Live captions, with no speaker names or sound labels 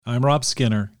I'm Rob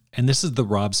Skinner, and this is the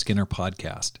Rob Skinner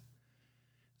Podcast.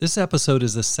 This episode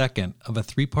is the second of a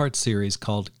three-part series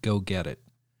called Go Get It.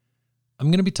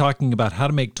 I'm going to be talking about how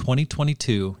to make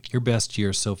 2022 your best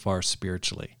year so far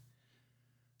spiritually.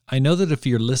 I know that if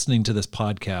you're listening to this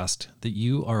podcast, that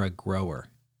you are a grower.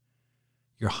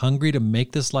 You're hungry to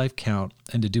make this life count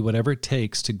and to do whatever it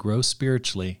takes to grow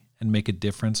spiritually and make a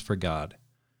difference for God.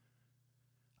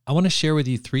 I want to share with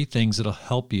you three things that'll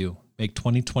help you make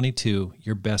 2022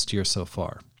 your best year so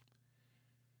far.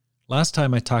 Last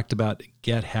time I talked about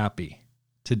Get Happy.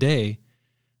 Today,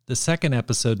 the second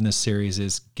episode in this series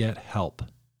is Get Help.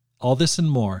 All this and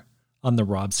more on the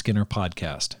Rob Skinner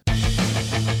Podcast.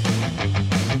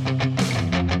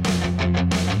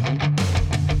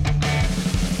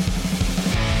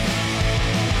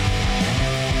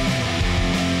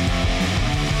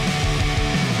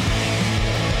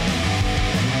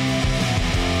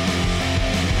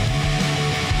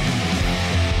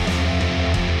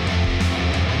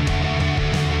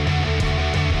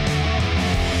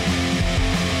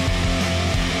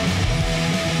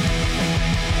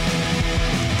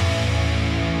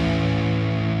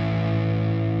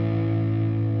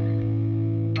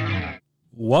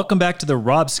 Welcome back to the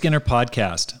Rob Skinner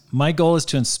Podcast. My goal is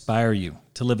to inspire you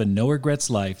to live a no-regrets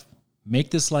life, make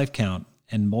this life count,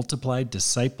 and multiply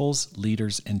disciples,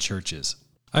 leaders, and churches.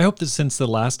 I hope that since the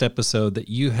last episode that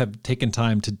you have taken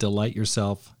time to delight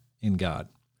yourself in God,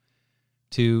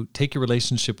 to take your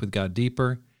relationship with God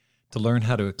deeper, to learn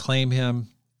how to acclaim Him,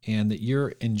 and that you're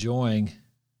enjoying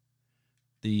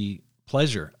the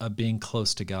pleasure of being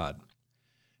close to God.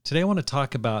 Today I want to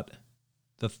talk about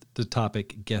the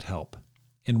topic, Get Help.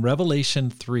 In Revelation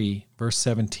 3, verse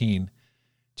 17,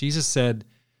 Jesus said,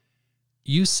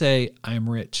 "You say, I am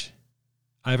rich.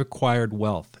 I have acquired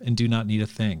wealth and do not need a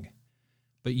thing.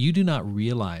 But you do not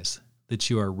realize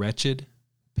that you are wretched,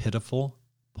 pitiful,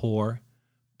 poor,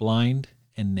 blind,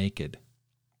 and naked."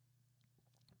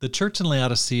 The church in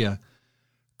Laodicea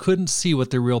couldn't see what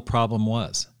their real problem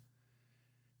was.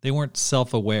 They weren't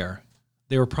self-aware.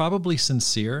 They were probably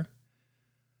sincere,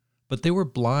 but they were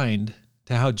blind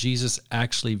to how Jesus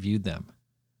actually viewed them.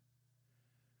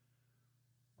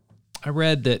 I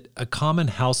read that a common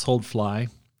household fly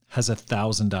has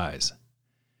 1,000 eyes.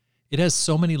 It has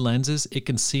so many lenses it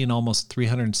can see in almost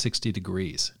 360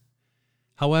 degrees.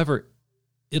 However,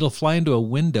 it'll fly into a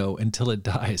window until it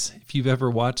dies. If you've ever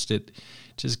watched it,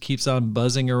 it just keeps on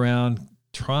buzzing around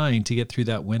trying to get through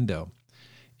that window.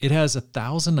 It has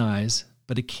 1,000 eyes,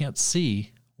 but it can't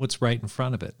see what's right in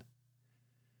front of it.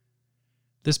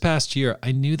 This past year,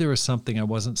 I knew there was something I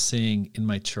wasn't seeing in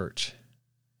my church,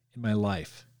 in my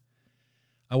life.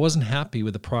 I wasn't happy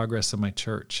with the progress of my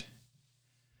church.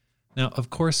 Now,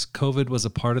 of course, COVID was a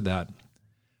part of that,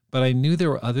 but I knew there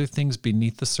were other things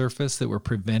beneath the surface that were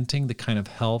preventing the kind of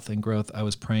health and growth I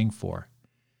was praying for.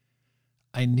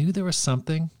 I knew there was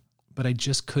something, but I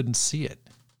just couldn't see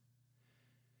it.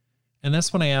 And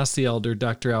that's when I asked the elder,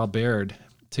 Dr. Al Baird,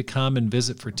 to come and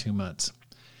visit for 2 months.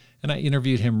 And I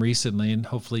interviewed him recently, and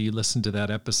hopefully you listened to that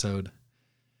episode.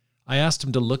 I asked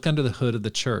him to look under the hood of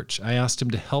the church. I asked him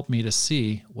to help me to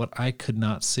see what I could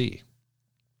not see.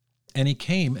 And he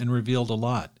came and revealed a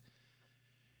lot.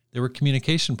 There were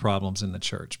communication problems in the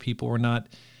church. People were not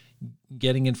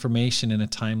getting information in a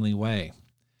timely way.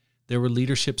 There were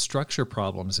leadership structure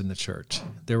problems in the church.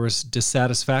 There was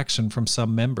dissatisfaction from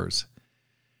some members.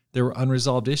 There were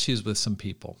unresolved issues with some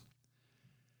people.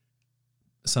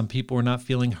 Some people were not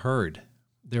feeling heard.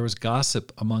 There was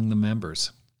gossip among the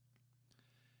members.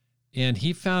 And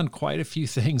he found quite a few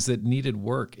things that needed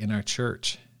work in our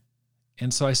church.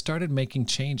 And so I started making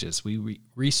changes. We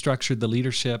restructured the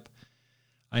leadership.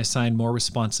 I assigned more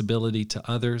responsibility to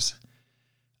others.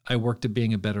 I worked at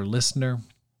being a better listener.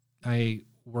 I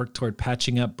worked toward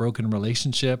patching up broken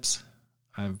relationships.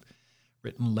 I've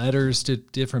written letters to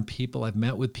different people. I've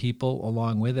met with people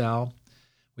along with Al.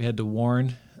 We had to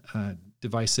warn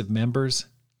divisive members,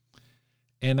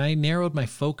 and I narrowed my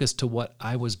focus to what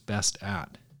I was best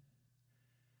at.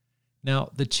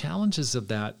 Now, the challenges of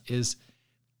that is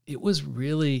it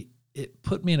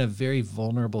put me in a very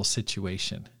vulnerable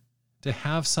situation. To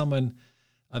have someone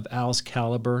of Al's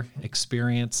caliber,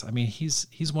 experience, I mean,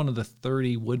 he's one of the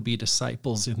 30 would-be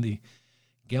disciples in the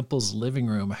Gempel's living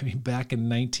room. I mean, back in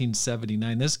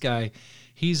 1979, this guy,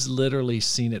 he's literally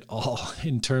seen it all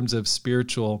in terms of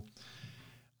spiritual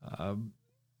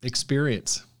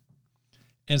experience.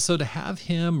 And so to have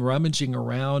him rummaging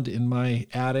around in my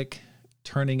attic,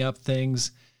 turning up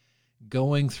things,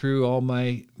 going through all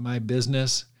my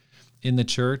business in the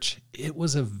church, it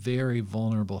was a very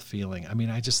vulnerable feeling. I mean,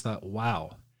 I just thought,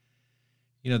 wow,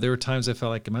 There were times I felt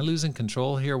like, am I losing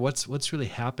control here? What's really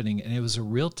happening? And it was a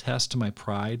real test to my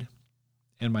pride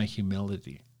and my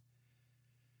humility.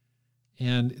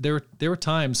 And there were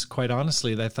times, quite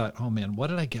honestly, that I thought, oh man,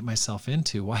 what did I get myself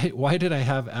into? Why did I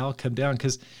have Al come down?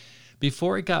 Because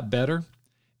before it got better,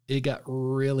 it got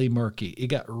really murky. It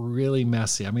got really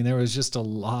messy. I mean, there was just a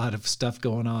lot of stuff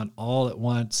going on all at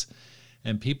once.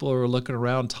 And people were looking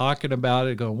around, talking about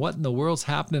it, going, what in the world's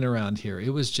happening around here?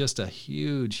 It was just a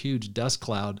huge, huge dust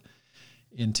cloud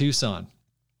in Tucson.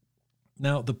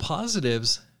 Now, the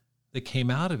positives that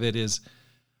came out of it is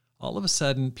all of a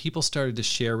sudden people started to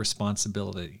share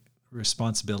responsibility.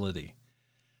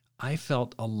 I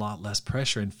felt a lot less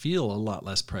pressure and feel a lot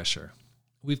less pressure.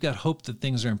 We've got hope that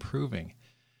things are improving.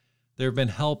 There have been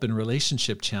help in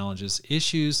relationship challenges,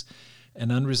 issues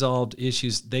and unresolved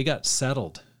issues. They got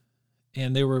settled.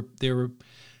 And there were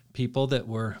people that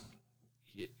were,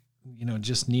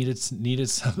 just needed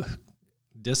some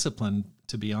discipline,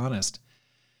 to be honest.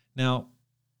 Now,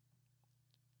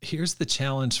 here's the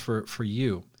challenge for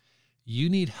you. You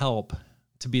need help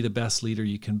to be the best leader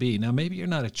you can be. Now, maybe you're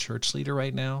not a church leader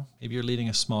right now. Maybe you're leading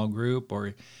a small group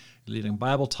or leading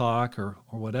Bible talk or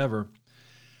whatever.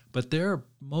 But there are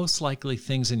most likely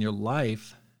things in your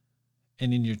life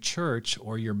and in your church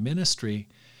or your ministry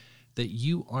that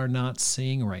you are not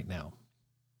seeing right now.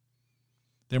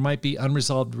 There might be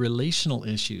unresolved relational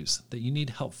issues that you need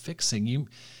help fixing.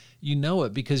 You know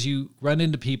it because you run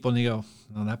into people and you go,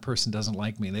 no, that person doesn't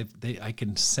like me. I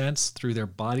can sense through their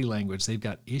body language they've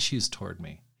got issues toward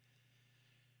me.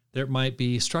 There might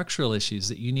be structural issues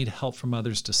that you need help from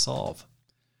others to solve.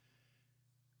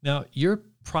 Now, you're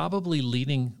probably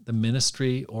leading the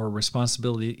ministry or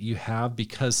responsibility you have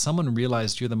because someone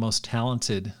realized you're the most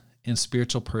talented and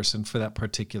spiritual person for that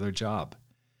particular job.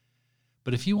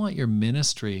 But if you want your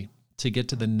ministry to get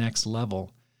to the next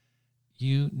level,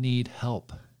 you need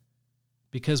help.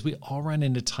 Because we all run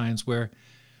into times where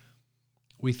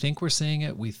we think we're saying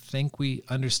it, we think we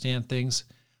understand things,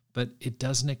 but it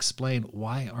doesn't explain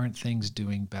why aren't things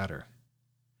doing better.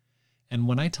 And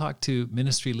when I talk to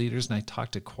ministry leaders, and I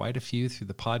talk to quite a few through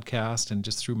the podcast and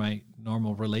just through my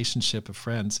normal relationship of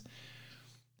friends,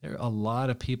 there are a lot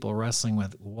of people wrestling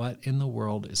with what in the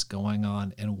world is going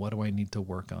on and what do I need to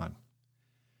work on.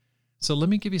 So let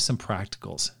me give you some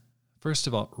practicals. First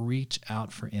of all, reach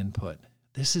out for input.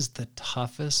 This is the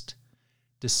toughest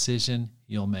decision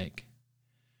you'll make.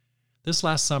 This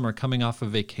last summer, coming off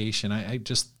of vacation, I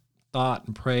just thought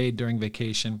and prayed during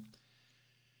vacation.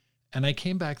 And I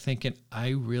came back thinking, I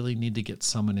really need to get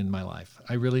someone in my life.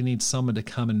 I really need someone to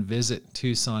come and visit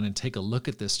Tucson and take a look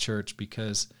at this church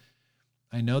because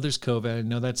I know there's COVID. I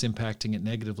know that's impacting it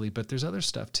negatively, but there's other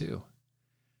stuff too.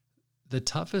 The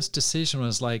toughest decision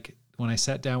was like when I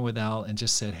sat down with Al and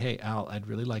just said, hey, Al, I'd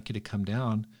really like you to come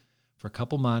down for a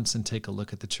couple months and take a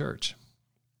look at the church.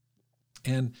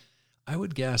 And I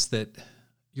would guess that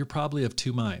you're probably of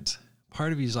two minds.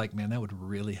 Part of you is like, man, that would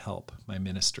really help my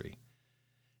ministry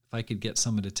if I could get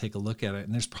someone to take a look at it.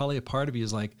 And there's probably a part of you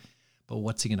is like, but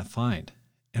what's he going to find?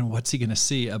 And what's he going to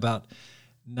see about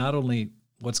not only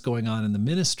what's going on in the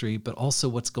ministry, but also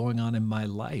what's going on in my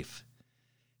life?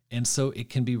 And so it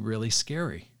can be really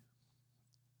scary.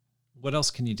 What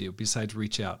else can you do besides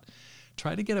reach out?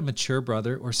 Try to get a mature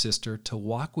brother or sister to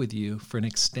walk with you for an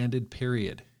extended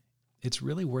period. It's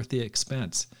really worth the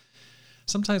expense.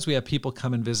 Sometimes we have people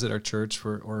come and visit our church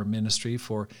or ministry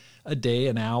for a day,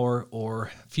 an hour,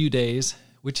 or a few days,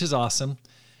 which is awesome.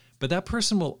 But that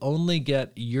person will only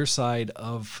get your side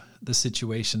of the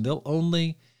situation. They'll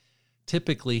only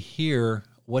typically hear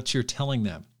what you're telling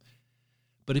them.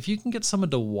 But if you can get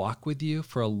someone to walk with you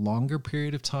for a longer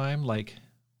period of time, like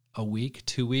a week,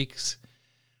 2 weeks,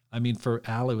 I mean, for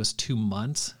Al, it was 2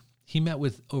 months. He met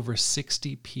with over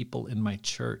 60 people in my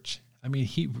church. I mean,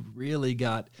 he really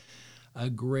got a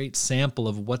great sample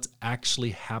of what's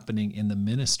actually happening in the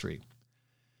ministry.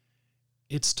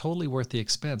 It's totally worth the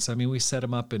expense. I mean, we set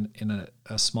him up in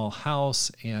a small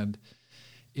house, and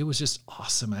it was just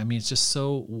awesome. I mean, it's just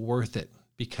so worth it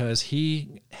because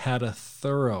he had a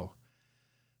thorough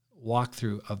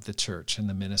walkthrough of the church and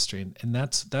the ministry. And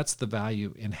that's the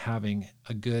value in having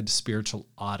a good spiritual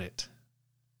audit.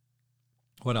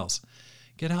 What else?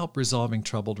 Get help resolving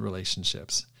troubled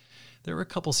relationships. There were a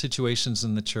couple situations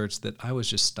in the church that I was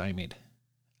just stymied.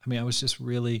 I mean, I was just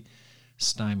really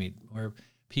stymied where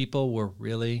people were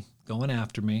really going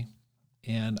after me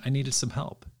and I needed some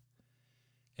help.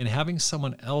 And having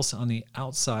someone else on the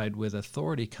outside with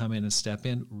authority come in and step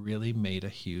in really made a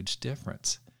huge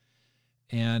difference.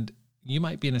 And you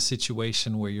might be in a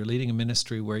situation where you're leading a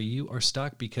ministry where you are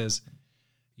stuck because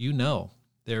you know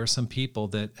there are some people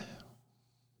that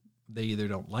they either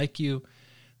don't like you,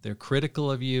 they're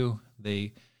critical of you,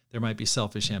 there might be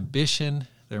selfish ambition,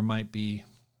 there might be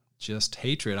just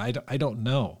hatred. I don't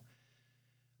know.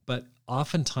 But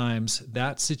oftentimes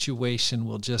that situation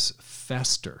will just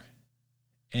fester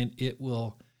and it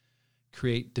will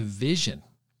create division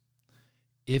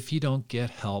if you don't get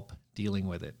help dealing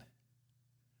with it.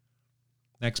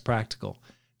 Next, practical.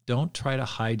 Don't try to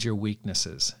hide your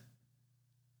weaknesses.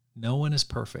 No one is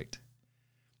perfect.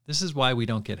 This is why we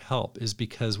don't get help, is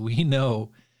because we know,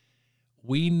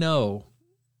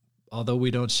 although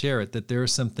we don't share it, that there are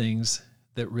some things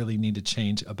that really need to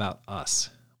change about us.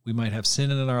 We might have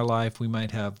sin in our life. We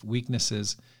might have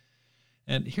weaknesses.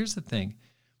 And here's the thing.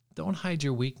 Don't hide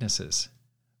your weaknesses.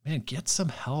 Man, get some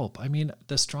help. I mean,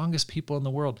 the strongest people in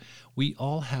the world, we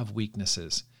all have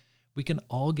weaknesses. We can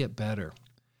all get better.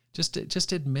 Just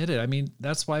admit it. I mean,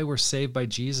 that's why we're saved by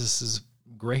Jesus'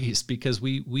 grace, because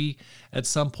we at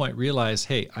some point realize,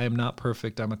 hey, I am not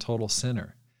perfect. I'm a total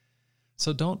sinner.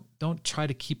 So don't try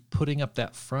to keep putting up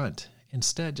that front.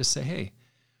 Instead, just say, hey,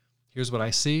 here's what I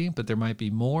see, but there might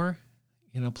be more.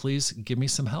 Please give me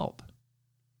some help.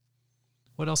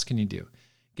 What else can you do?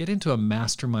 Get into a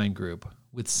mastermind group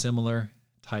with similar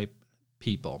type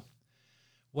people.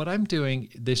 What I'm doing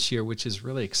this year, which is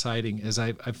really exciting, is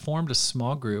I've formed a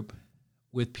small group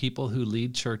with people who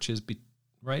lead churches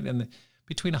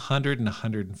between 100 and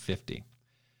 150.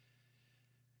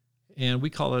 And we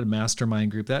call it a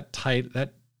mastermind group.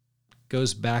 That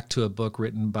goes back to a book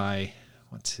written by,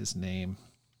 what's his name?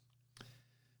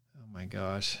 Oh my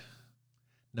gosh.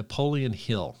 Napoleon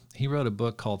Hill. He wrote a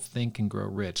book called Think and Grow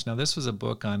Rich. Now, this was a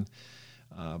book on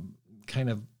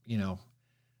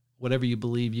whatever you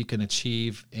believe you can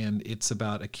achieve, and it's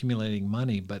about accumulating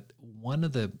money. But one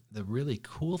of the really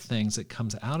cool things that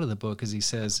comes out of the book is he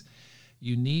says,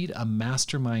 you need a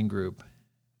mastermind group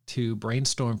to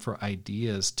brainstorm for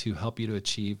ideas to help you to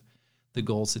achieve the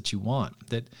goals that you want.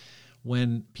 That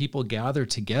when people gather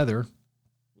together,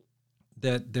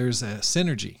 that there's a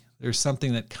synergy. There's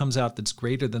something that comes out that's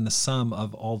greater than the sum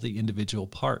of all the individual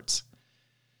parts.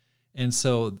 And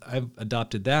so I've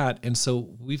adopted that. And so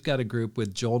we've got a group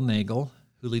with Joel Nagel,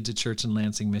 who leads a church in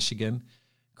Lansing, Michigan,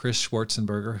 Chris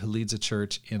Schwarzenberger, who leads a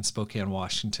church in Spokane,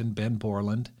 Washington, Ben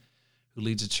Borland, who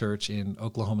leads a church in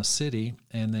Oklahoma City,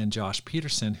 and then Josh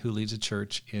Peterson, who leads a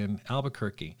church in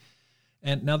Albuquerque.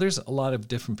 And now there's a lot of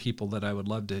different people that I would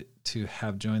love to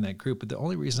have join that group, but the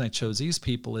only reason I chose these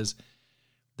people is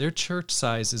their church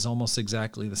size is almost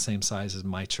exactly the same size as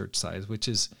my church size, which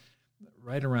is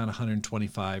right around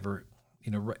 125 or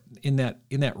in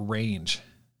that range.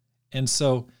 And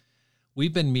so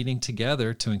we've been meeting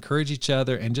together to encourage each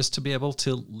other and just to be able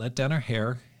to let down our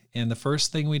hair. And the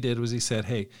first thing we did was he said,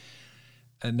 hey,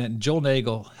 and then Joel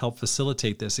Nagel helped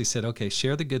facilitate this. He said, okay,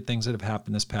 share the good things that have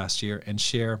happened this past year and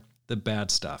share the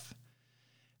bad stuff.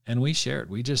 And we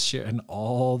just shared, and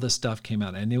all the stuff came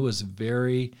out. And it was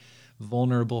very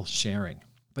vulnerable sharing,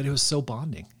 but it was so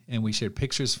bonding. And we shared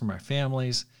pictures from our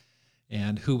families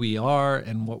and who we are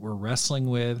and what we're wrestling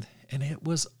with. And it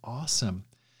was awesome.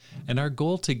 And our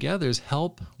goal together is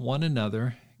help one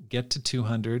another get to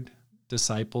 200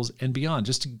 disciples and beyond,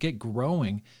 just to get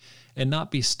growing and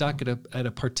not be stuck at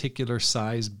a particular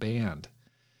size band.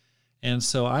 And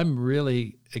so I'm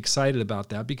really excited about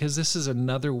that, because this is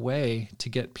another way to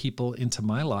get people into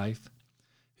my life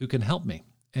who can help me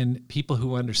and people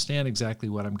who understand exactly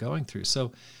what I'm going through.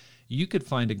 So you could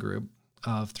find a group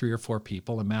of 3 or 4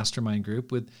 people, a mastermind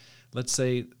group with, let's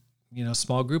say,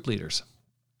 small group leaders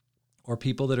or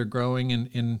people that are growing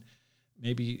in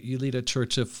maybe you lead a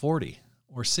church of 40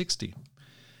 or 60.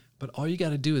 But all you got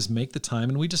to do is make the time,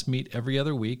 and we just meet every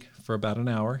other week for about an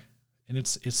hour, and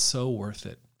it's so worth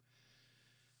it.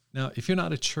 Now, if you're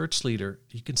not a church leader,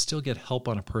 you can still get help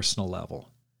on a personal level.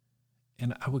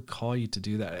 And I would call you to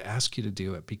do that. I ask you to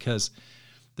do it, because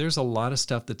there's a lot of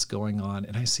stuff that's going on,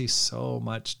 and I see so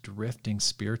much drifting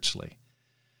spiritually.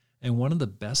 And one of the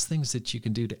best things that you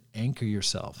can do to anchor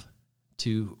yourself,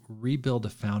 to rebuild a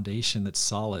foundation that's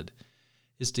solid,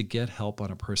 is to get help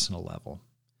on a personal level.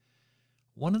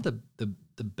 One of the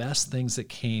best things that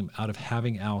came out of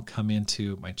having Al come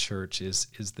into my church is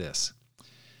this.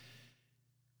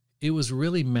 It was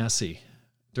really messy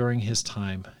during his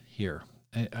time here.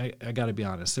 I got to be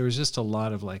honest. There was just a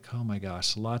lot of oh my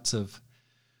gosh, lots of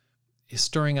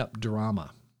stirring up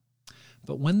drama.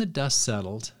 But when the dust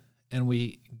settled and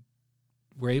we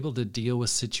were able to deal with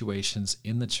situations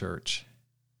in the church,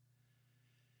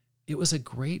 it was a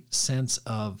great sense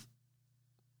of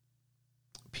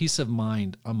peace of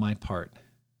mind on my part,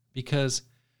 because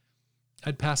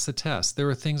I'd passed the test. There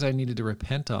were things I needed to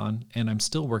repent on, and I'm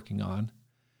still working on,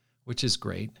 which is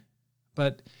great.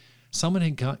 But Someone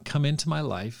had come into my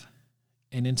life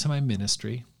and into my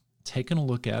ministry, taken a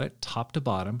look at it top to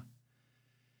bottom,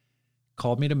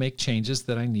 called me to make changes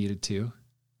that I needed to.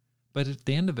 But at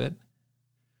the end of it,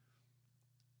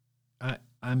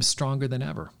 I'm stronger than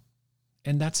ever.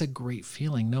 And that's a great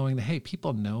feeling, knowing that, hey,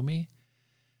 people know me.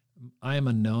 I am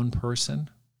a known person,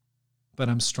 but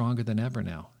I'm stronger than ever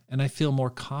now. And I feel more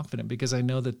confident because I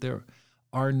know that there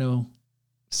are no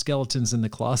skeletons in the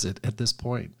closet at this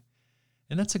point.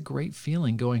 And that's a great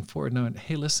feeling going forward, knowing,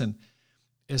 hey, listen,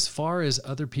 as far as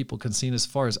other people can see, and as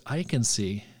far as I can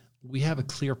see, we have a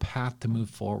clear path to move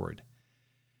forward.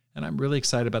 And I'm really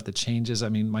excited about the changes. I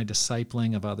mean, my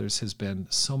discipling of others has been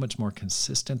so much more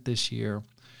consistent this year.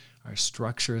 Our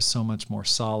structure is so much more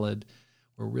solid.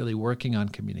 We're really working on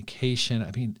communication.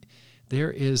 I mean,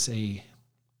 there is an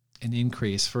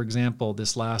increase. For example,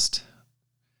 this last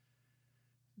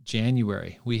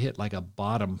January, we hit like a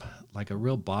bottom, like a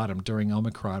real bottom during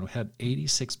Omicron. We had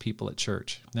 86 people at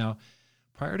church. Now,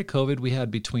 prior to COVID, we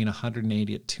had between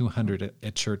 180 and 200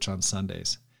 at church on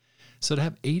Sundays. So to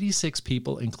have 86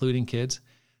 people, including kids,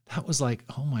 that was like,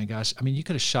 oh my gosh. I mean, you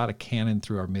could have shot a cannon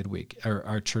through our midweek, or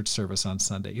our church service on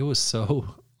Sunday. It was so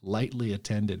lightly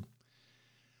attended.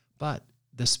 But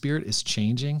the spirit is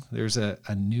changing. There's a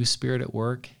new spirit at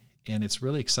work, and it's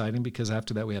really exciting because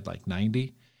after that we had like 90,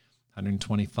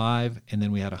 125, and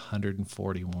then we had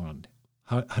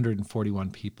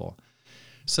 141 people.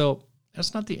 So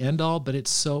that's not the end all, but it's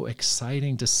so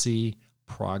exciting to see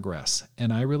progress.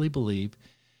 And I really believe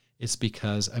it's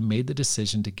because I made the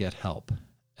decision to get help.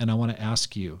 And I want to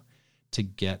ask you to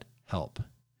get help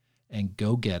and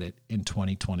go get it in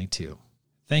 2022.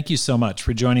 Thank you so much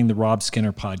for joining the Rob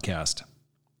Skinner Podcast.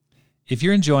 If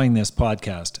you're enjoying this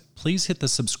podcast, please hit the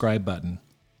subscribe button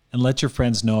and let your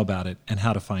friends know about it and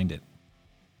how to find it.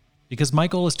 Because my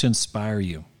goal is to inspire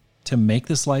you to make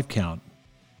this life count,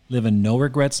 live a no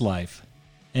regrets life,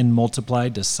 and multiply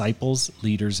disciples,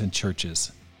 leaders, and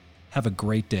churches. Have a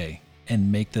great day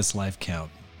and make this life count.